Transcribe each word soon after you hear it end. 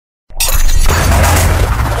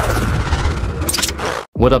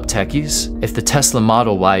What up, techies? If the Tesla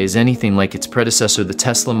Model Y is anything like its predecessor, the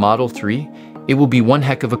Tesla Model 3, it will be one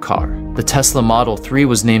heck of a car. The Tesla Model 3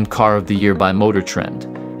 was named Car of the Year by Motor Trend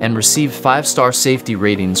and received 5-star safety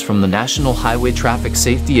ratings from the National Highway Traffic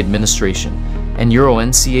Safety Administration and Euro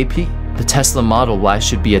NCAP. The Tesla Model Y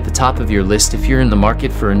should be at the top of your list if you're in the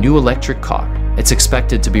market for a new electric car. It's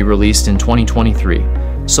expected to be released in 2023.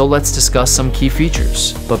 So let's discuss some key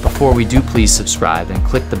features. But before we do, please subscribe and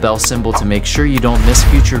click the bell symbol to make sure you don't miss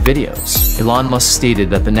future videos. Elon Musk stated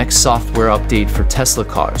that the next software update for Tesla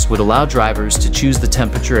cars would allow drivers to choose the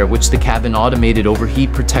temperature at which the cabin automated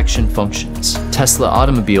overheat protection functions. Tesla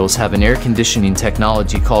automobiles have an air conditioning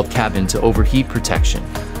technology called cabin to overheat protection,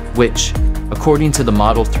 which, according to the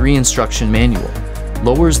Model 3 instruction manual,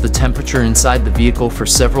 lowers the temperature inside the vehicle for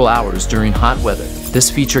several hours during hot weather. This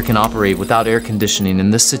feature can operate without air conditioning in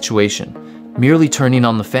this situation, merely turning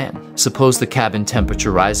on the fan. Suppose the cabin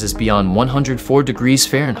temperature rises beyond 104 degrees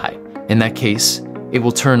Fahrenheit. In that case, it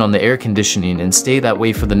will turn on the air conditioning and stay that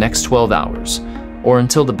way for the next 12 hours, or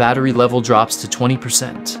until the battery level drops to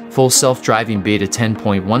 20%. Full self-driving beta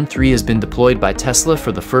 10.13 has been deployed by Tesla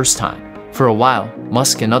for the first time. For a while,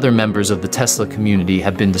 Musk and other members of the Tesla community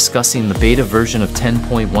have been discussing the beta version of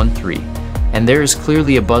 10.13, and there is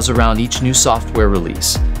clearly a buzz around each new software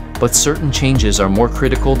release, but certain changes are more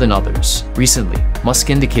critical than others. Recently, Musk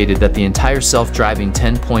indicated that the entire self-driving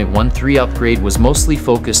 10.13 upgrade was mostly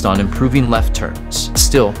focused on improving left turns.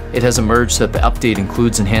 Still, it has emerged that the update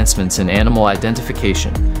includes enhancements in animal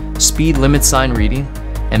identification, speed limit sign reading,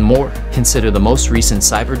 and more. Consider the most recent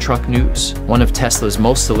Cybertruck news. One of Tesla's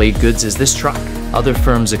most delayed goods is this truck. Other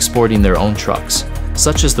firms exporting their own trucks,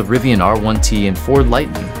 such as the Rivian R1T and Ford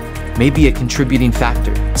Lightning, may be a contributing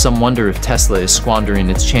factor. Some wonder if Tesla is squandering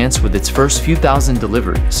its chance with its first few thousand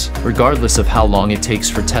deliveries. Regardless of how long it takes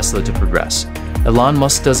for Tesla to progress, Elon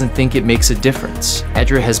Musk doesn't think it makes a difference.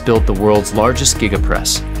 Everest has built the world's largest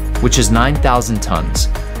gigapress, which is 9,000 tons,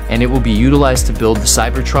 and it will be utilized to build the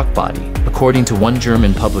Cybertruck body. According to one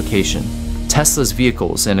German publication, Tesla's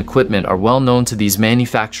vehicles and equipment are well known to these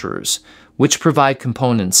manufacturers, which provide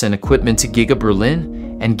components and equipment to Giga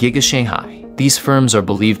Berlin and Giga Shanghai. These firms are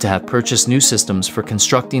believed to have purchased new systems for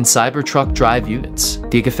constructing Cybertruck drive units.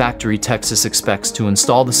 Gigafactory Texas expects to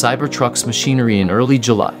install the Cybertruck's machinery in early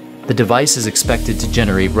July. The device is expected to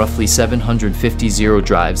generate roughly 750 zero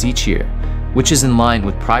drives each year, which is in line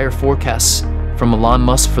with prior forecasts from Elon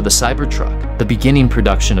Musk for the Cybertruck. The beginning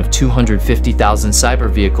production of 250,000 cyber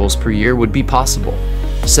vehicles per year would be possible,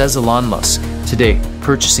 says Elon Musk. Today,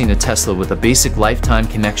 purchasing a Tesla with a basic lifetime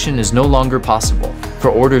connection is no longer possible. For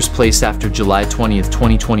orders placed after July 20,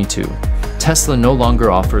 2022, Tesla no longer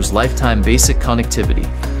offers lifetime basic connectivity.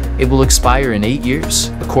 It will expire in 8 years.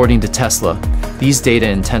 According to Tesla, these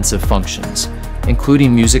data-intensive functions,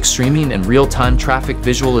 including music streaming and real-time traffic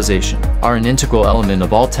visualization, are an integral element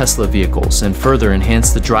of all Tesla vehicles and further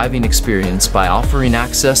enhance the driving experience by offering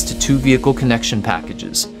access to 2 vehicle connection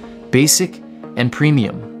packages, Basic and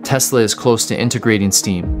Premium. Tesla is close to integrating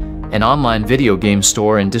Steam, an online video game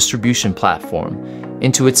store and distribution platform,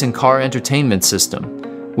 into its in-car entertainment system,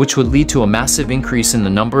 which would lead to a massive increase in the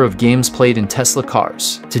number of games played in Tesla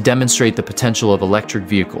cars. To demonstrate the potential of electric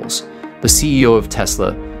vehicles, the CEO of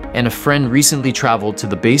Tesla and a friend recently traveled to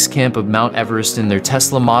the base camp of Mount Everest in their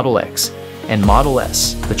Tesla Model X and Model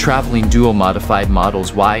S. The traveling duo modified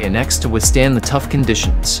Models Y and X to withstand the tough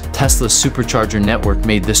conditions. Tesla's supercharger network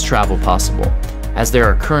made this travel possible, as there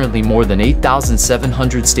are currently more than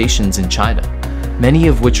 8,700 stations in China, many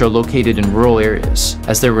of which are located in rural areas.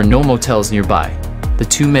 As there were no motels nearby, the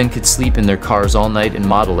two men could sleep in their cars all night in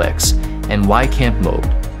Model X and Y camp mode,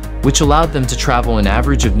 which allowed them to travel an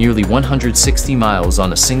average of nearly 160 miles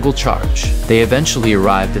on a single charge. They eventually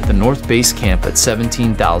arrived at the North Base Camp at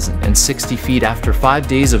 17,060 feet after 5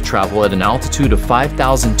 days of travel at an altitude of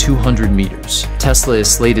 5,200 meters. Tesla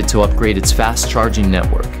is slated to upgrade its fast charging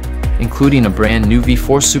network, including a brand new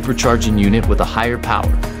V4 supercharging unit with a higher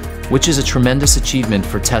power, which is a tremendous achievement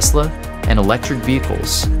for Tesla and electric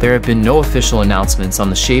vehicles. There have been no official announcements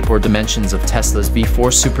on the shape or dimensions of Tesla's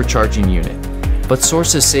V4 supercharging unit, but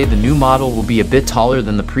sources say the new model will be a bit taller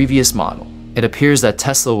than the previous model. It appears that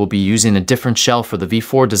Tesla will be using a different shell for the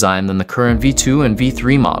V4 design than the current V2 and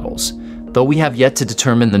V3 models, though we have yet to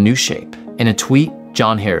determine the new shape. In a tweet,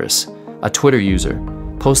 John Harris, a Twitter user,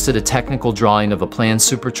 posted a technical drawing of a planned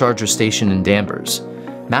supercharger station in Danvers,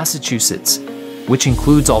 Massachusetts, which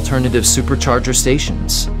includes alternative supercharger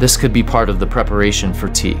stations. This could be part of the preparation for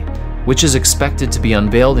T, which is expected to be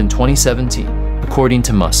unveiled in 2017. According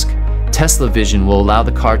to Musk, Tesla Vision will allow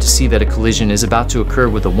the car to see that a collision is about to occur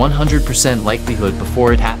with a 100% likelihood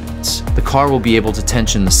before it happens. enhancements. The car will be able to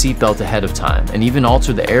tension the seatbelt ahead of time and even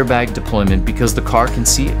alter the airbag deployment because the car can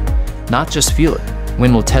see it, not just feel it.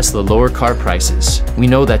 When will Tesla lower car prices? We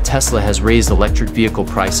know that Tesla has raised electric vehicle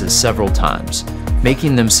prices several times,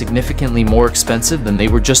 making them significantly more expensive than they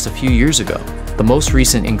were just a few years ago. The most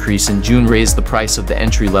recent increase in June raised the price of the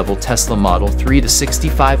entry-level Tesla Model 3 to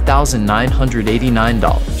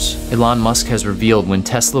 $65,989. Elon Musk has revealed when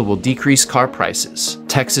Tesla will decrease car prices.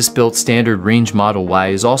 Texas-built standard range Model Y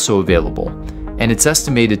is also available, and it's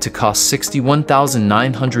estimated to cost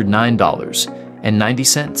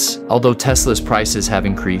 $61,909.90. Although Tesla's prices have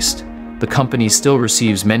increased, the company still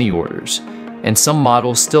receives many orders, and some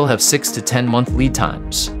models still have 6 to 10 month lead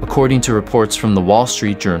times. According to reports from the Wall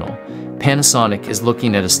Street Journal, Panasonic is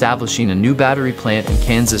looking at establishing a new battery plant in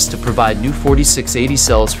Kansas to provide new 4680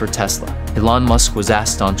 cells for Tesla. Elon Musk was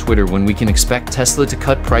asked on Twitter when we can expect Tesla to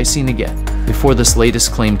cut pricing again. Before this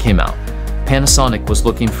latest claim came out, Panasonic was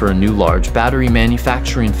looking for a new large battery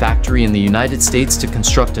manufacturing factory in the United States to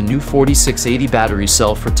construct a new 4680 battery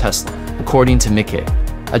cell for Tesla. According to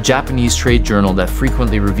Nikkei, a Japanese trade journal that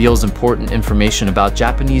frequently reveals important information about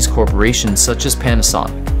Japanese corporations such as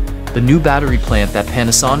Panasonic, the new battery plant that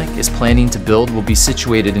Panasonic is planning to build will be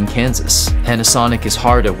situated in Kansas. Panasonic is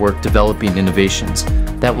hard at work developing innovations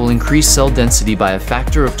that will increase cell density by a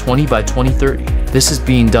factor of 20 by 2030. This is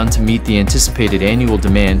being done to meet the anticipated annual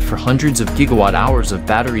demand for hundreds of gigawatt-hours of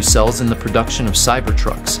battery cells in the production of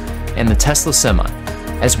Cybertrucks and the Tesla Semi,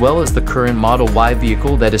 as well as the current Model Y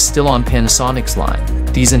vehicle that is still on Panasonic's line.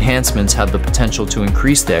 These enhancements have the potential to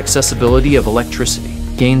increase the accessibility of electricity.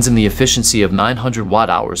 Gains in the efficiency of 900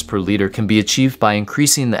 watt-hours per liter can be achieved by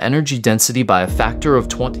increasing the energy density by a factor of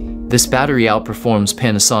 20. This battery outperforms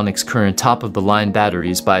Panasonic's current top-of-the-line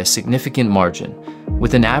batteries by a significant margin,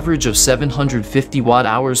 with an average of 750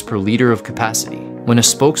 watt-hours per liter of capacity. When a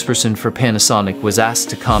spokesperson for Panasonic was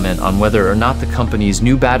asked to comment on whether or not the company's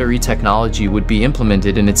new battery technology would be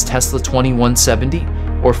implemented in its Tesla 2170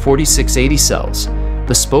 or 4680 cells,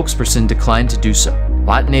 the spokesperson declined to do so.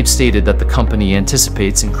 Watanabe stated that the company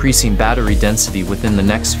anticipates increasing battery density within the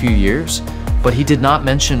next few years, but he did not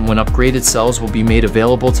mention when upgraded cells will be made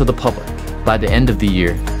available to the public. By the end of the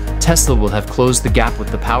year, Tesla will have closed the gap with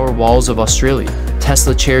the power walls of Australia.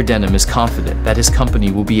 Tesla chair Denham is confident that his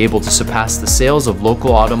company will be able to surpass the sales of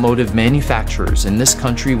local automotive manufacturers in this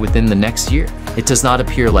country within the next year. It does not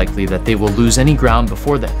appear likely that they will lose any ground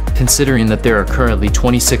before then, considering that there are currently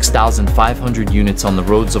 26,500 units on the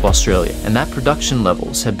roads of Australia, and that production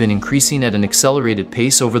levels have been increasing at an accelerated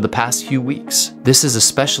pace over the past few weeks. This is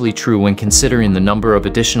especially true when considering the number of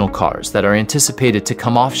additional cars that are anticipated to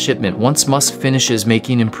come off shipment once Musk finishes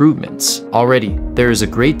making improvements. Already, there is a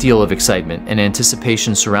great deal of excitement and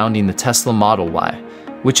anticipation surrounding the Tesla Model Y,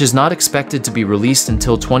 which is not expected to be released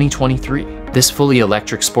until 2023. This fully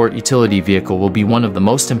electric sport utility vehicle will be one of the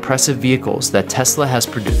most impressive vehicles that Tesla has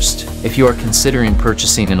produced. If you are considering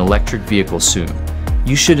purchasing an electric vehicle soon,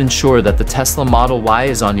 you should ensure that the Tesla Model Y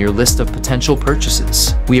is on your list of potential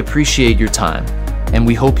purchases. We appreciate your time, and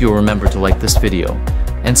we hope you'll remember to like this video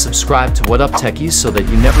and subscribe to What Up Techies so that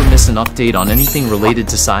you never miss an update on anything related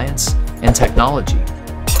to science and technology.